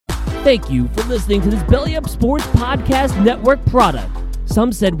Thank you for listening to this Belly Up Sports Podcast Network product.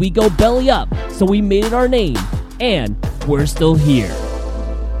 Some said we go belly up, so we made it our name, and we're still here.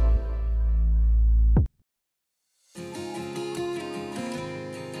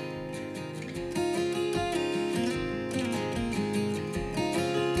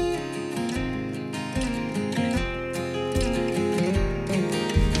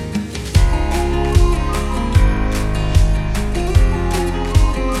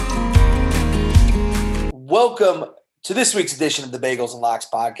 Welcome to this week's edition of the Bagels and Locks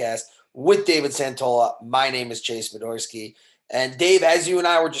podcast with David Santola. My name is Chase Fedorsky. And Dave, as you and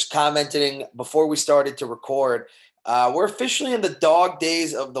I were just commenting before we started to record, we're officially in the dog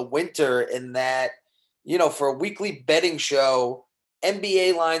days of the winter in that, for a weekly betting show,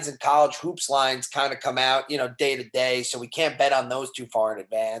 NBA lines and college hoops lines kind of come out, day to day. So we can't bet on those too far in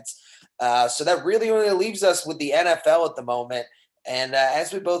advance. So that really only leaves us with the NFL at the moment. And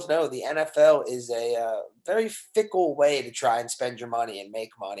as we both know, the NFL is a very fickle way to try and spend your money and make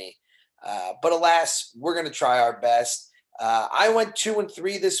money. But alas, we're going to try our best. I went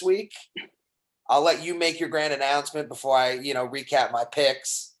 2-3 this week. I'll let you make your grand announcement before I, recap my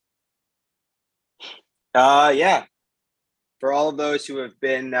picks. Yeah. For all of those who have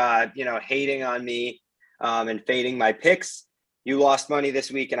been, hating on me and fading my picks, you lost money this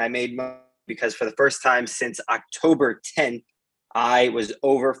week and I made money because for the first time since October 10th, I was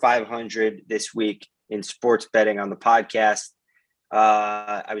over 500 this week in sports betting on the podcast.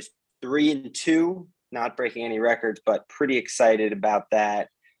 I was 3-2, not breaking any records, but pretty excited about that.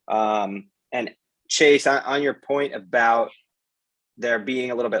 And Chase, on your point about there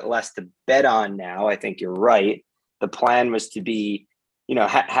being a little bit less to bet on now, I think you're right. The plan was to be,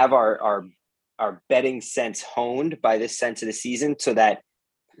 have our betting sense honed by this sense of the season so that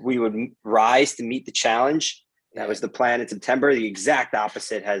we would rise to meet the challenge. That was the plan in September. The exact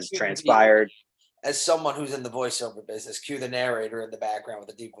opposite has transpired. As someone who's in the voiceover business, cue the narrator in the background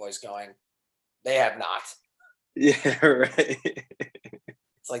with a deep voice going, they have not. Yeah, right.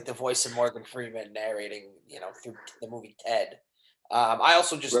 It's like the voice of Morgan Freeman narrating, through the movie Ted. I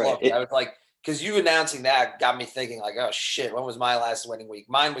also just loved it. I was like, because you announcing that got me thinking like, oh shit, when was my last winning week?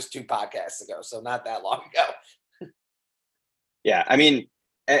 Mine was 2 podcasts ago, so not that long ago. Yeah, I mean,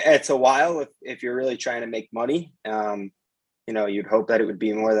 it's a while if you're really trying to make money. You'd hope that it would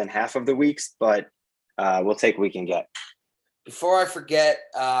be more than half of the weeks, but we'll take what we can get. Before I forget,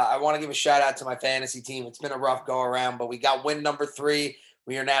 I want to give a shout out to my fantasy team. It's been a rough go around, but we got win number 3.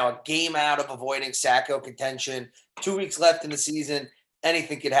 We are now a game out of avoiding Sacco contention. 2 weeks left in the season.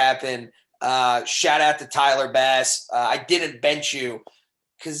 Anything could happen. Shout out to Tyler Bass. I didn't bench you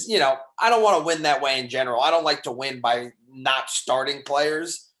because, I don't want to win that way in general. I don't like to win by not starting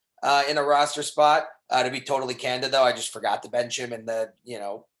players in a roster spot. To be totally candid, though, I just forgot to bench him in the,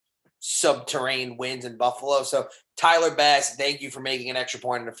 subterranean wins in Buffalo. So Tyler Bass, thank you for making an extra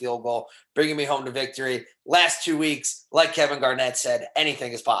point and a field goal, bringing me home to victory. Last 2 weeks, like Kevin Garnett said,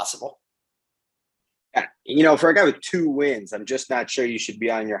 anything is possible. Yeah, for a guy with 2 wins, I'm just not sure you should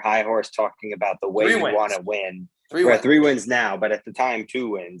be on your high horse talking about the way you want to win. 3 wins now, but at the time, 2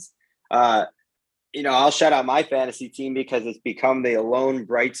 wins. I'll shout out my fantasy team because it's become the lone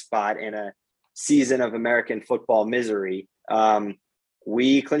bright spot in a season of American football misery.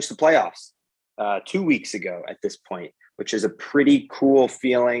 We clinched the playoffs 2 weeks ago at this point, which is a pretty cool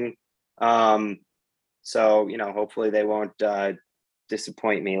feeling. So, hopefully they won't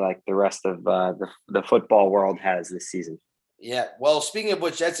disappoint me like the rest of the football world has this season. Yeah. Well, speaking of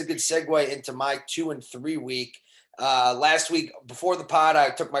which, that's a good segue into my 2-3 week. Last week before the pod,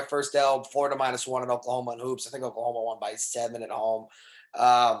 I took my first L, Florida -1 in Oklahoma and hoops. I think Oklahoma won by 7 at home.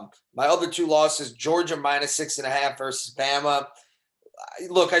 My other 2 losses, Georgia -6.5 versus Bama.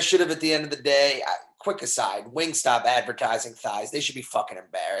 Look, I should have at the end of the day, quick aside, Wingstop advertising thighs. They should be fucking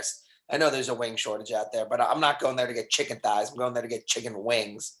embarrassed. I know there's a wing shortage out there, but I'm not going there to get chicken thighs. I'm going there to get chicken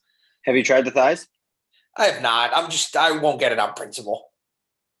wings. Have you tried the thighs? I have not. I won't get it on principle.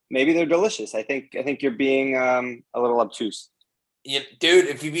 Maybe they're delicious. I think you're being a little obtuse. Dude,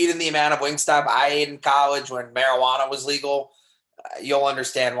 if you've eaten the amount of Wingstop I ate in college when marijuana was legal, you'll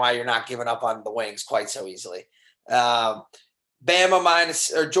understand why you're not giving up on the wings quite so easily.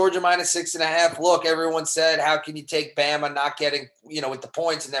 Georgia -6.5. Look, everyone said, how can you take Bama not getting, with the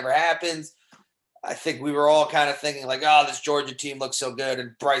points? It never happens. I think we were all kind of thinking like, oh, this Georgia team looks so good.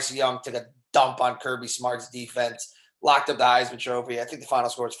 And Bryce Young took a dump on Kirby Smart's defense, locked up the Heisman Trophy. I think the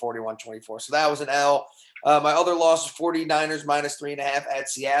final score is 41-24. So that was an L. My other loss is 49ers -3.5 at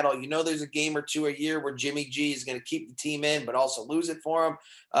Seattle. There's a game or two a year where Jimmy G is going to keep the team in, but also lose it for him.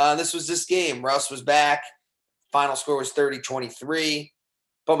 This was this game. Russ was back. Final score was 30-23.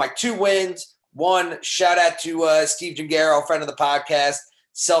 But my 2 wins, one, shout out to Steve Gengaro, friend of the podcast,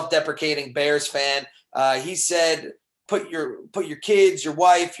 self-deprecating Bears fan. He said, put your kids, your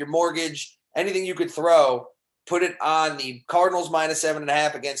wife, your mortgage, anything you could throw, put it on the Cardinals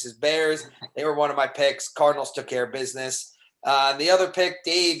 -7.5 against his Bears. They were one of my picks. Cardinals took care of business. The other pick,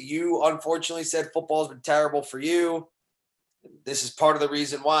 Dave, you unfortunately said football's been terrible for you. This is part of the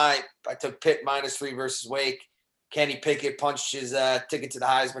reason why I took Pitt -3 versus Wake. Kenny Pickett punched his ticket to the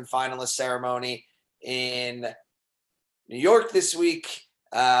Heisman finalist ceremony in New York this week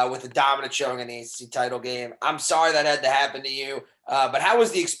with a dominant showing in the ACC title game. I'm sorry that had to happen to you, but how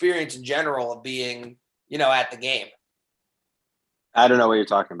was the experience in general of being, at the game? I don't know what you're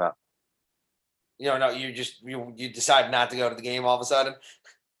talking about. No, you decided not to go to the game all of a sudden?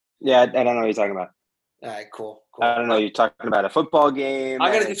 Yeah, I don't know what you're talking about. All right, cool. I don't know. You're talking about a football game.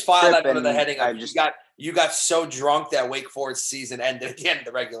 I'm gonna just file that under the heading of I you got so drunk that Wake Forest season ended at the end of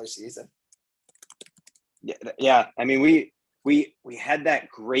the regular season. Yeah. I mean, we had that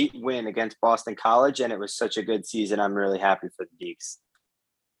great win against Boston College, and it was such a good season. I'm really happy for the Deeks.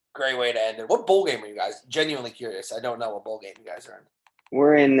 Great way to end it. What bowl game are you guys? Genuinely curious. I don't know what bowl game you guys are in.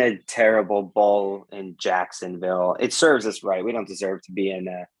 We're in a terrible bowl in Jacksonville. It serves us right. We don't deserve to be in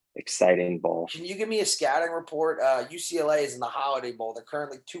a exciting bowl. Can you give me a scouting report? UCLA is in the Holiday Bowl. They're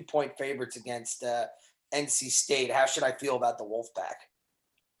currently 2-point favorites against NC State. How should I feel about the Wolfpack?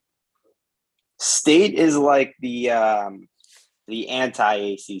 State is like the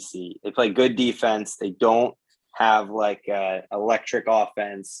anti-ACC. They play good defense. They don't have like electric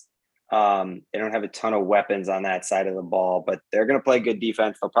offense. They don't have a ton of weapons on that side of the ball, but they're going to play good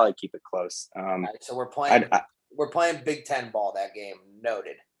defense. They'll probably keep it close. Right, so we're playing Big Ten ball that game.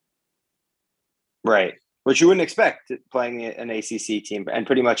 Noted. Right, which you wouldn't expect playing an ACC team, and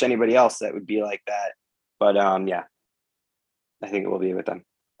pretty much anybody else that would be like that. But yeah, I think it will be with them.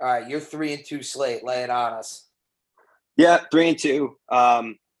 All right, you're 3-2 slate. Lay it on us. Yeah, 3-2.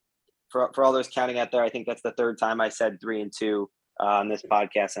 For all those counting out there, I think that's the third time I said 3-2 on this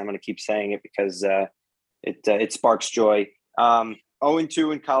podcast. I'm going to keep saying it because it sparks joy.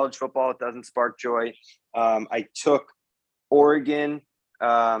 0-2 in college football, it doesn't spark joy. I took Oregon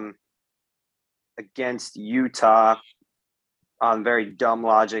against Utah on very dumb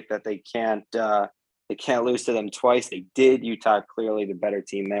logic that they can't lose to them twice. They did. Utah clearly the better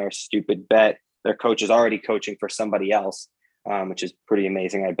team there. Stupid bet. Their coach is already coaching for somebody else, which is pretty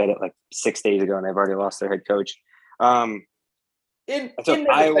amazing. I bet it like 6 days ago, and they've already lost their head coach. In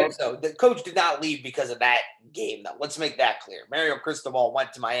Iowa, though, the coach did not leave because of that game, though. Let's make that clear. Mario Cristobal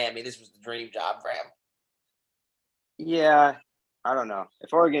went to Miami. This was the dream job for him. Yeah, I don't know.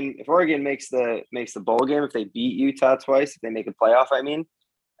 If Oregon makes the bowl game, if they beat Utah twice, if they make a playoff,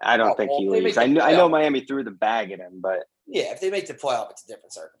 I don't think he leaves. I know Miami threw the bag at him, but yeah, if they make the playoff, it's a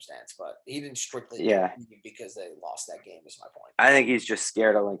different circumstance. But he didn't strictly leave because they lost that game. Is my point. I think he's just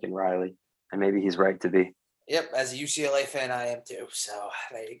scared of Lincoln Riley, and maybe he's right to be. Yep, as a UCLA fan, I am too. So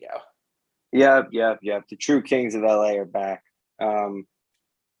there you go. Yep. The true kings of LA are back. And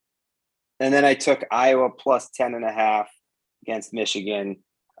then I took Iowa plus 10.5 against Michigan.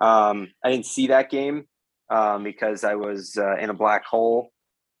 I didn't see that game because I was in a black hole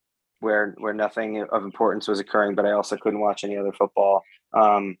where nothing of importance was occurring, but I also couldn't watch any other football.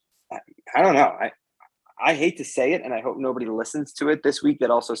 I don't know. I hate to say it, and I hope nobody listens to it this week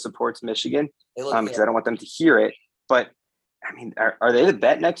that also supports Michigan because I don't want them to hear it. But, are they the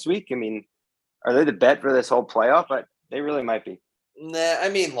bet next week? Are they the bet for this whole playoff? But they really might be. Nah,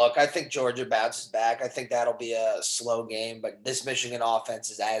 look, I think Georgia bounces back. I think that'll be a slow game, but this Michigan offense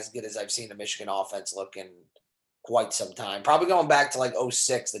is as good as I've seen a Michigan offense look in quite some time. Probably going back to like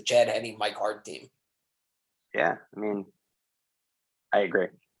 2006, the Chad Henne, Mike Hart team. Yeah, I agree.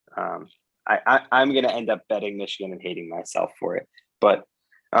 I'm going to end up betting Michigan and hating myself for it. But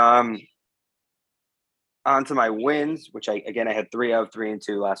on to my wins, which I had 3 out of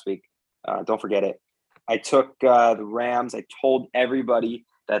 3-2 last week. Don't forget it. I took the Rams. I told everybody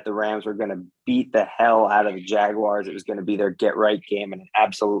that the Rams were going to beat the hell out of the Jaguars. It was going to be their get-right game, and it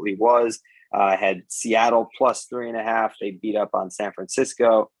absolutely was. I had Seattle plus 3.5. They beat up on San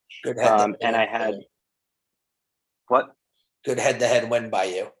Francisco. Good and I had – what? Good head-to-head win by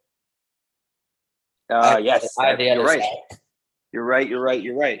you. Yes, you're right.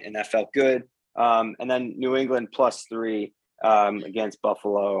 You're right. And that felt good. And then New England plus 3 against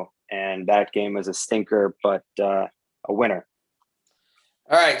Buffalo. And that game was a stinker, but a winner.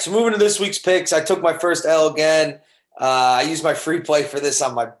 All right. So moving to this week's picks, I took my first L again. I used my free play for this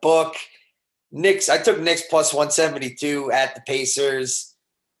on my book. I took Knicks plus 172 at the Pacers.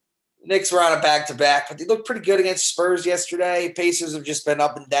 Knicks were on a back-to-back, but they looked pretty good against Spurs yesterday. Pacers have just been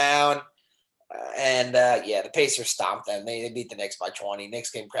up and down. The Pacers stomped them. They beat the Knicks by 20. Knicks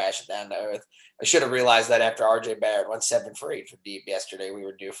came crashing down to earth. I should have realized that after RJ Barrett went 7 for 8 from deep yesterday. We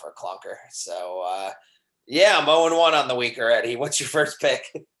were due for a clunker. So, I'm 0-1 on the week already. What's your first pick?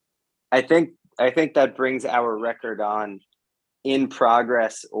 I think that brings our record on in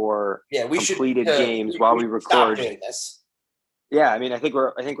progress or completed games while we record. Stop doing this. Yeah, I mean, I think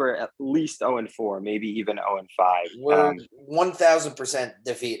we're at least 0-4, maybe even 0-5. We're 1,000%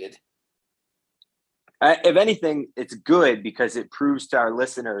 defeated. If anything, it's good because it proves to our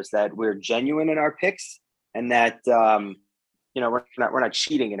listeners that we're genuine in our picks and that we're not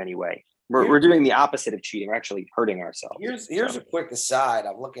cheating in any way. We're doing the opposite of cheating. We're actually hurting ourselves. Here's a quick aside.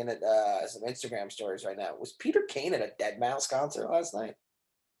 I'm looking at some Instagram stories right now. Was Peter Kane at a Deadmau5 concert last night?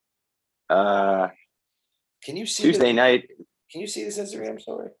 Can you see Tuesday night? Can you see this Instagram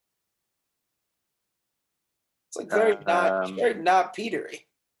story? It's like very not Petery.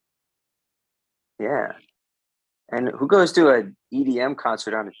 Yeah. And who goes to an EDM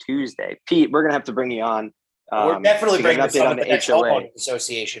concert on a Tuesday? Pete, we're gonna have to bring you on. We're definitely bringing this on the next HOA homeowners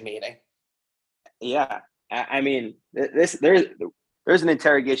association meeting. Yeah, I mean, there's an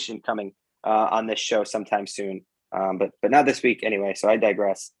interrogation coming on this show sometime soon, but not this week anyway. So I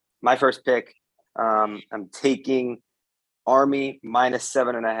digress. My first pick, I'm taking Army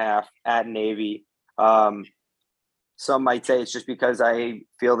 -7.5 at Navy. Some might say it's just because I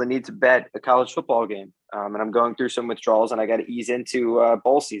feel the need to bet a college football game, and I'm going through some withdrawals, and I got to ease into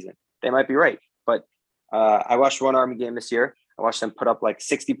bowl season. They might be right, but I watched one Army game this year. I watched them put up like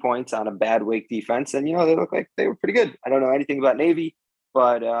 60 points on a bad Wake defense, and they look like they were pretty good. I don't know anything about Navy,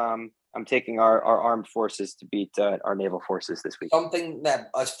 but I'm taking our armed forces to beat our naval forces this week.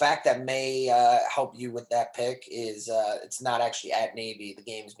 A fact that may help you with that pick is it's not actually at Navy. The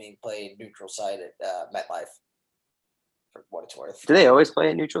game's being played neutral site at MetLife. For what it's worth. Do they always play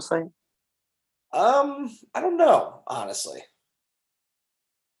at neutral site? I don't know, honestly.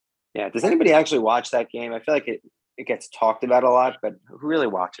 Yeah. Does anybody actually watch that game? I feel like it gets talked about a lot, but who really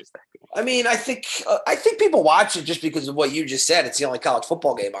watches that game? I mean, I think people watch it just because of what you just said. It's the only college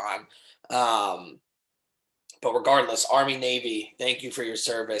football game on. But regardless, Army, Navy, thank you for your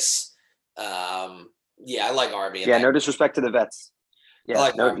service. I like Army. Yeah, no disrespect to the vets.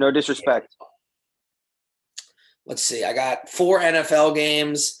 Yeah, no disrespect. Let's see. I got 4 NFL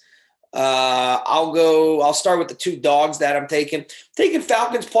games. I'll start with the 2 dogs that I'm taking. Taking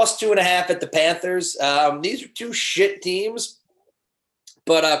Falcons +2.5 at the Panthers. These are 2 shit teams,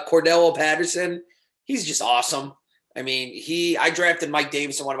 but Cordell Patterson, he's just awesome. I mean, I drafted Mike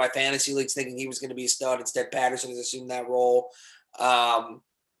Davis in one of my fantasy leagues thinking he was going to be a stud. Instead, Patterson has assumed that role. And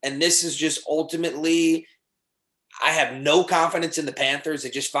this is just ultimately, I have no confidence in the Panthers. They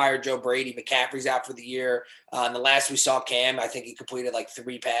just fired Joe Brady. McCaffrey's out for the year. And the last we saw Cam, I think he completed like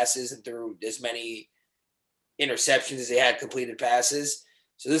 3 passes and threw as many interceptions as he had completed passes.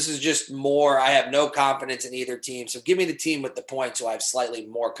 So this is just more, I have no confidence in either team. So give me the team with the points who I have slightly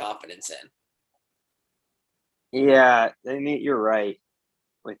more confidence in. Yeah, I mean, you're right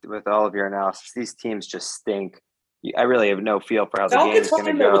with all of your analysis. These teams just stink. I really have no feel for how the game's going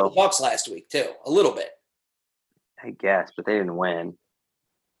to go. With the Bucs last week too, a little bit. I guess, but they didn't win.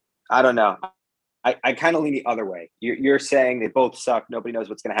 I don't know. I kind of lean the other way. You're saying they both suck. Nobody knows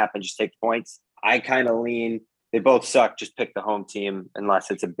what's going to happen. Just take the points. I kind of lean they both suck. Just pick the home team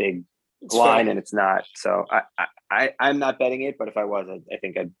unless it's a big line, and it's not. So I'm not betting it, but if I was, I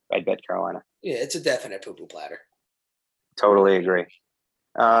think I'd bet Carolina. Yeah, it's a definite poo-poo platter. Totally agree.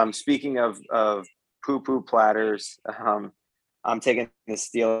 Speaking of poo-poo platters, I'm taking the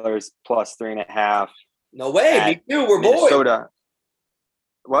Steelers +3.5. No way. Me too. We're Minnesota.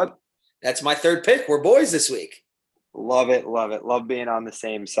 boys. What? That's my third pick. We're boys this week. Love it. Love it. Love being on the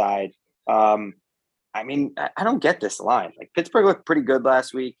same side. I mean, I don't get this line. Like, Pittsburgh looked pretty good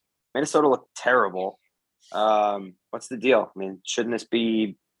last week. Minnesota looked terrible. What's the deal? I mean, shouldn't this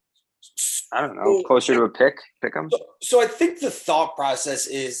be, I don't know, closer to a pick 'em? So I think the thought process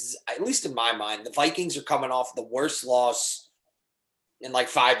is, at least in my mind, the Vikings are coming off the worst loss in like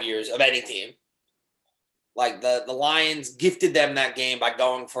 5 years of any team. Like the Lions gifted them that game by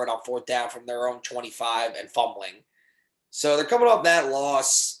going for it on 4th down from their own 25 and fumbling. So they're coming off that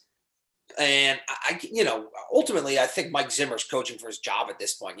loss. And ultimately, I think Mike Zimmer's coaching for his job at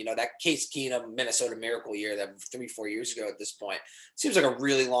this point. That Case Keenum Minnesota Miracle year that 3-4 years ago at this point seems like a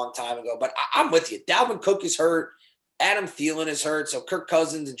really long time ago. But I'm with you. Dalvin Cook is hurt. Adam Thielen is hurt. So Kirk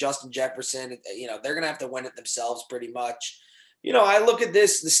Cousins and Justin Jefferson, they're going to have to win it themselves pretty much. I look at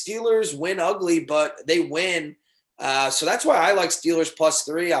this. The Steelers win ugly, but they win. So that's why I like Steelers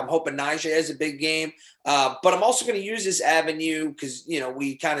 +3. I'm hoping Najee has a big game. But I'm also going to use this avenue because,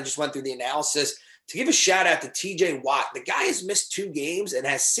 we kind of just went through the analysis to give a shout out to TJ Watt. The guy has missed 2 games and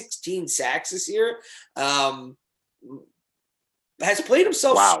has 16 sacks this year. Has played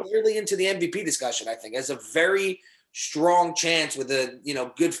himself squarely into the MVP discussion, I think. Has a very strong chance with a,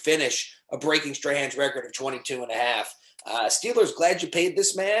 good finish of breaking Strahan's record of 22.5. Steelers, glad you paid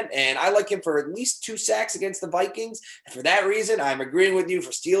this man, and I like him for at least 2 sacks against the Vikings. And for that reason, I'm agreeing with you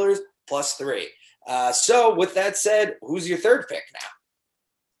for Steelers +3. So with that said, who's your third pick now?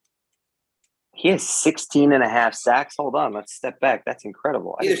 He has 16.5 sacks. Hold on, let's step back. That's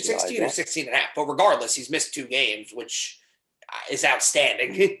incredible. Either 16 or 16.5, but regardless, he's missed 2 games, which is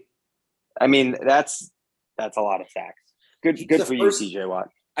outstanding. I mean, that's a lot of sacks. Good for you, TJ Watt.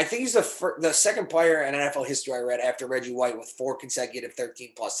 I think he's the second player in NFL history I read after Reggie White with 4 consecutive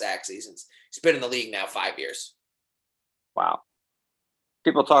 13-plus sack seasons. He's been in the league now 5 years. Wow.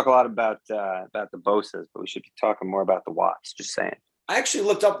 People talk a lot about the Bosas, but we should be talking more about the Watts. Just saying. I actually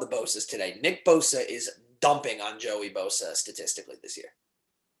looked up the Bosas today. Nick Bosa is dumping on Joey Bosa statistically this year.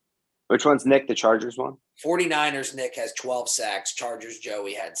 Which one's Nick, the Chargers one? 49ers Nick has 12 sacks. Chargers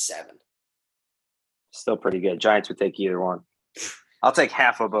Joey had 7. Still pretty good. Giants would take either one. I'll take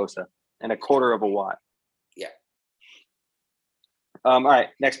half of Bosa and a quarter of a Watt. Yeah. All right,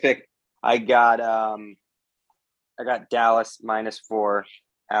 next pick. I got Dallas -4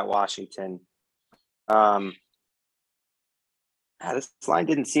 at Washington. This line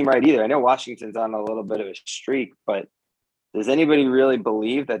didn't seem right either. I know Washington's on a little bit of a streak, but does anybody really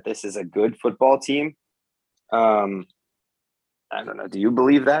believe that this is a good football team? I don't know. Do you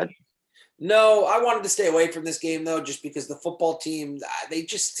believe that? No, I wanted to stay away from this game, though, just because the football team, they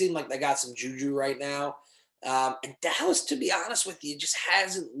just seem like they got some juju right now. And Dallas, to be honest with you, just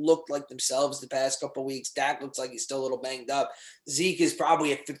hasn't looked like themselves the past couple of weeks. Dak looks like he's still a little banged up. Zeke is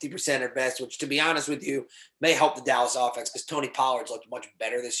probably at 50% at best, which, to be honest with you, may help the Dallas offense because Tony Pollard's looked much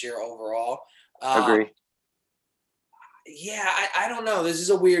better this year overall. Agree. Yeah, I don't know. This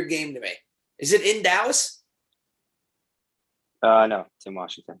is a weird game to me. Is it in Dallas? No, it's in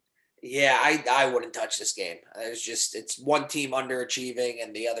Washington. Yeah, I wouldn't touch this game. It's one team underachieving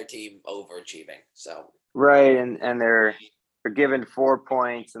and the other team overachieving. So right, and they're given 4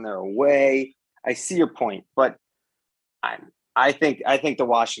 points and they're away. I see your point, but I think the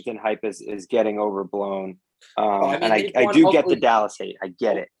Washington hype is getting overblown. And I do get the Dallas hate. I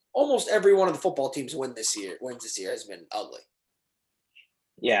get it. Almost every one of the football teams wins this year has been ugly.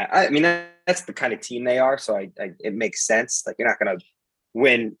 Yeah, I mean that's the kind of team they are. So it makes sense. Like you're not going to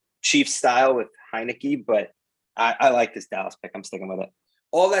win Chiefs style with Heineke, but I like this Dallas pick. I'm sticking with it.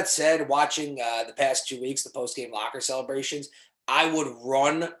 All that said, watching the past 2 weeks, the post-game locker celebrations, I would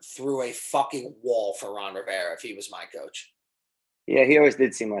run through a fucking wall for Ron Rivera if he was my coach. Yeah, he always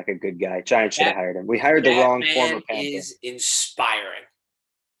did seem like a good guy. Giants should have hired him. We hired the wrong former Panther. He is inspiring.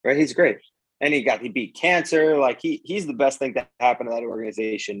 Right, he's great. And he beat cancer. Like he's the best thing that happened to that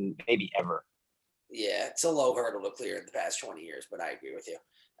organization maybe ever. Yeah, it's a low hurdle to clear in the past 20 years, but I agree with you.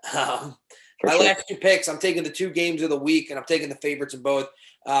 My last 2 picks, I'm taking the 2 games of the week, and I'm taking the favorites in both.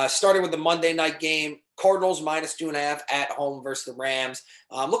 Starting with the Monday night game, Cardinals -2.5 at home versus the Rams.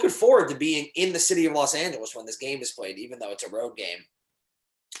 I'm looking forward to being in the city of Los Angeles when this game is played, even though it's a road game.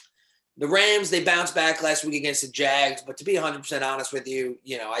 The Rams, they bounced back last week against the Jags, but to be 100% honest with you,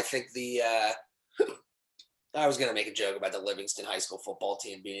 I think I was going to make a joke about the Livingston High School football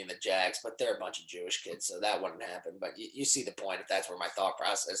team beating the Jags, but they're a bunch of Jewish kids, so that wouldn't happen. But you see the point if that's where my thought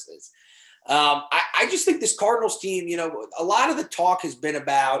process is. I just think this Cardinals team, a lot of the talk has been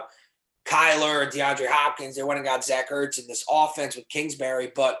about Kyler and DeAndre Hopkins. They went and got Zach Ertz in this offense with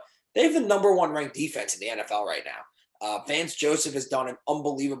Kingsbury, but they have the number 1 ranked defense in the NFL right now. Vance Joseph has done an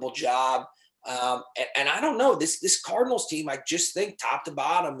unbelievable job. And I don't know, this Cardinals team, I just think top to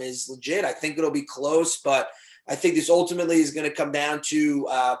bottom is legit. I think it'll be close, but I think this ultimately is going to come down to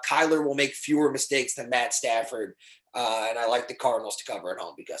Kyler will make fewer mistakes than Matt Stafford. And I like the Cardinals to cover at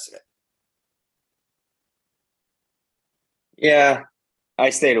home because of it. Yeah,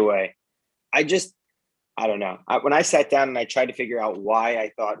 I stayed away. I don't know. When I sat down and I tried to figure out why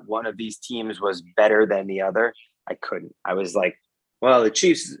I thought one of these teams was better than the other, I couldn't. I was like, well, the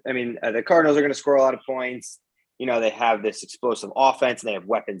Cardinals are going to score a lot of points. They have this explosive offense and they have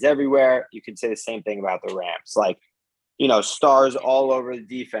weapons everywhere. You could say the same thing about the Rams. Like, stars all over the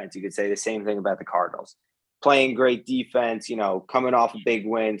defense. You could say the same thing about the Cardinals. Playing great defense, coming off a big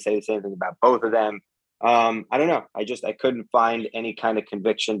win, say the same thing about both of them. I don't know. I couldn't find any kind of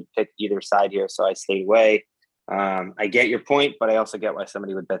conviction to pick either side here, so I stayed away. I get your point, but I also get why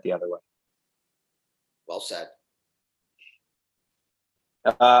somebody would bet the other way. Well said.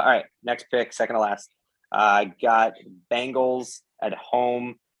 All right, next pick, second to last. I got Bengals at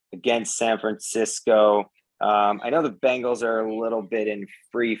home against San Francisco. I know the Bengals are a little bit in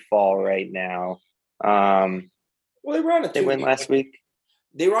free fall right now. Well, they were on a They win last week.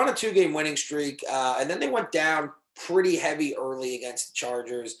 They were on a 2-game winning streak, and then they went down pretty heavy early against the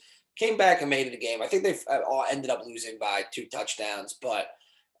Chargers. Came back and made it a game. I think they all ended up losing by 2 touchdowns, but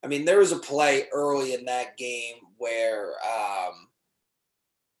I mean, there was a play early in that game where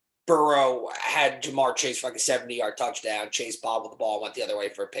Burrow had Jamar Chase for like a 70-yard touchdown. Chase bobbled the ball, went the other way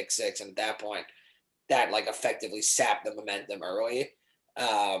for a pick six, and at that point, that like effectively sapped the momentum early.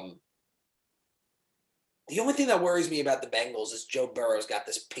 The only thing that worries me about the Bengals is Joe Burrow's got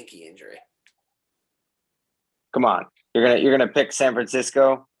this pinky injury. Come on, you're gonna pick San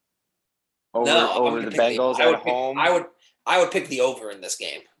Francisco over the Bengals at home. I would pick the over in this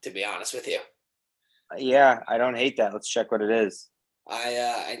game, to be honest with you. Yeah, I don't hate that. Let's check what it is.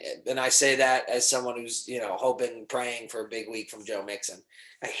 I say that as someone who's hoping, praying for a big week from Joe Mixon.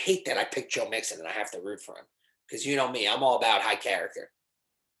 I hate that I picked Joe Mixon and I have to root for him because you know me, I'm all about high character.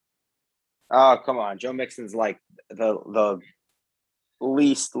 Oh, come on. Joe Mixon's like the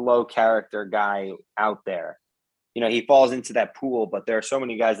least low character guy out there. He falls into that pool, but there are so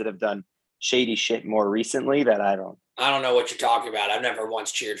many guys that have done shady shit more recently that I don't know what you're talking about. I've never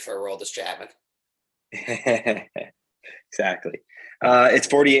once cheered for Aroldis Chapman. Exactly. It's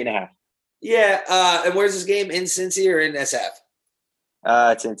 48.5. Yeah. And where's this game? In Cincy or in SF?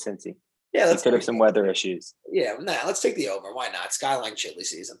 It's in Cincy. Yeah. Let's could have some weather issues. Yeah. Let's take the over. Why not? Skyline chili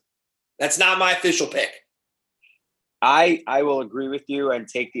season. That's not my official pick. I will agree with you and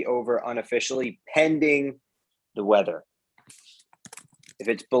take the over unofficially pending the weather. If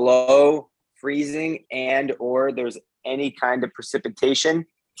it's below freezing and or there's any kind of precipitation,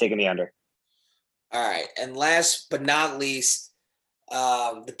 taking the under. All right. And last but not least,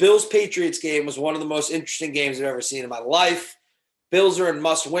 the Bills-Patriots game was one of the most interesting games I've ever seen in my life. Bills are in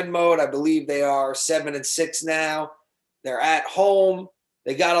must-win mode. I believe they are 7-6 now. They're at home.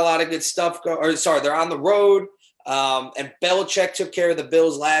 They got a lot of good stuff going. They're on the road. And Belichick took care of the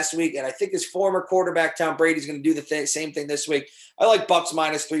Bills last week, and I think his former quarterback Tom Brady's going to do the same thing this week. I like Bucks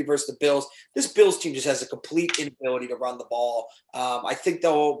 -3 versus the Bills. This Bills team just has a complete inability to run the ball. I think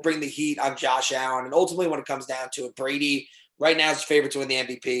they'll bring the heat on Josh Allen, and ultimately when it comes down to it, Brady right now is the favorite to win the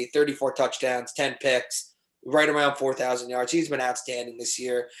MVP. 34 touchdowns, 10 picks, right around 4,000 yards. He's been outstanding this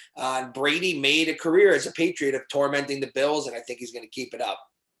year. And Brady made a career as a Patriot of tormenting the Bills, and I think he's going to keep it up.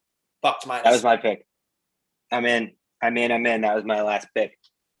 Bucks -. That was my pick. I'm in. That was my last pick.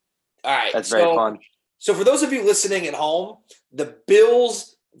 All right. That's very fun. So for those of you listening at home, the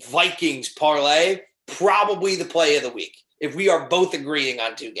Bills-Vikings parlay, probably the play of the week, if we are both agreeing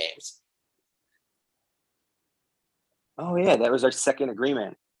on 2 games. Oh, yeah. That was our second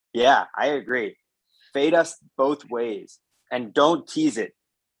agreement. Yeah, I agree. Fade us both ways. And don't tease it.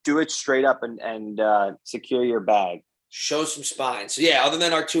 Do it straight up and secure your bag. Show some spine. So, yeah, other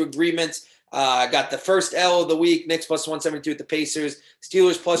than our 2 agreements, I got the first L of the week, Knicks +172 at the Pacers,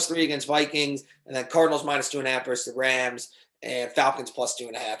 Steelers +3 against Vikings, and then Cardinals -2.5 versus the Rams, and Falcons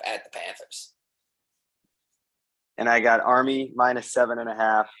 +2.5 at the Panthers. And I got Army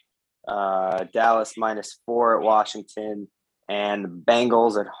 -7.5, Dallas -4 at Washington, and the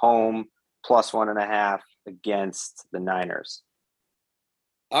Bengals at home +1.5 against the Niners.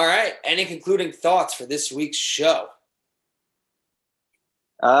 All right. Any concluding thoughts for this week's show?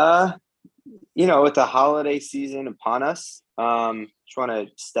 With the holiday season upon us, just want to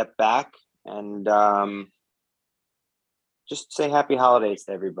step back and just say happy holidays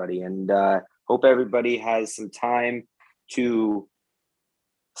to everybody, and hope everybody has some time to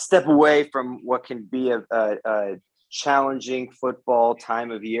step away from what can be a challenging football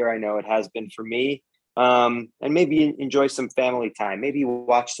time of year. I know it has been for me, and maybe enjoy some family time. Maybe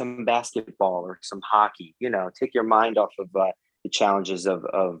watch some basketball or some hockey. Take your mind off of the challenges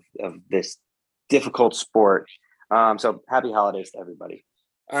of this difficult sport. So happy holidays to everybody.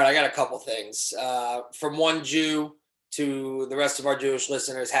 All right, I got a couple things. From one Jew to the rest of our Jewish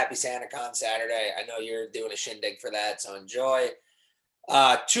listeners, happy SantaCon Saturday. I know you're doing a shindig for that, so enjoy.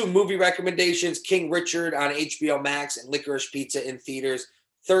 2 movie recommendations, King Richard on HBO Max and Licorice Pizza in theaters.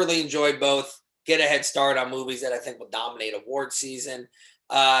 Thoroughly enjoyed both. Get a head start on movies that I think will dominate award season.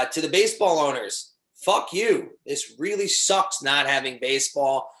 To the baseball owners, fuck you. This really sucks not having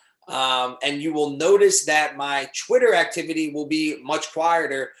baseball. And you will notice that my Twitter activity will be much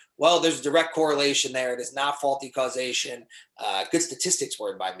quieter. Well, there's a direct correlation there. It is not faulty causation. Good statistics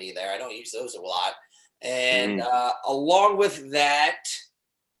word by me there. I don't use those a lot. And along with that,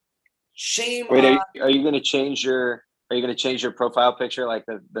 shame Wait, on... are you going to change your Are you going to change your profile picture like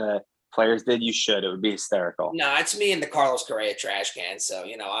the players did? You should. It would be hysterical. No, it's me and the Carlos Correa trash can. So,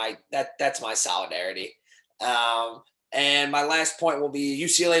 that's my solidarity. And my last point will be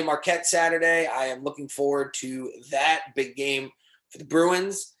UCLA Marquette Saturday. I am looking forward to that big game for the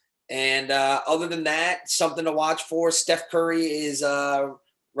Bruins. And other than that, something to watch for. Steph Curry is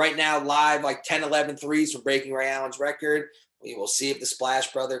right now live like 10, 11 threes from breaking Ray Allen's record. We will see if the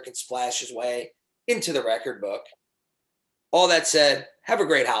Splash Brother can splash his way into the record book. All that said, have a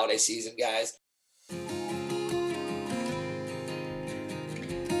great holiday season, guys.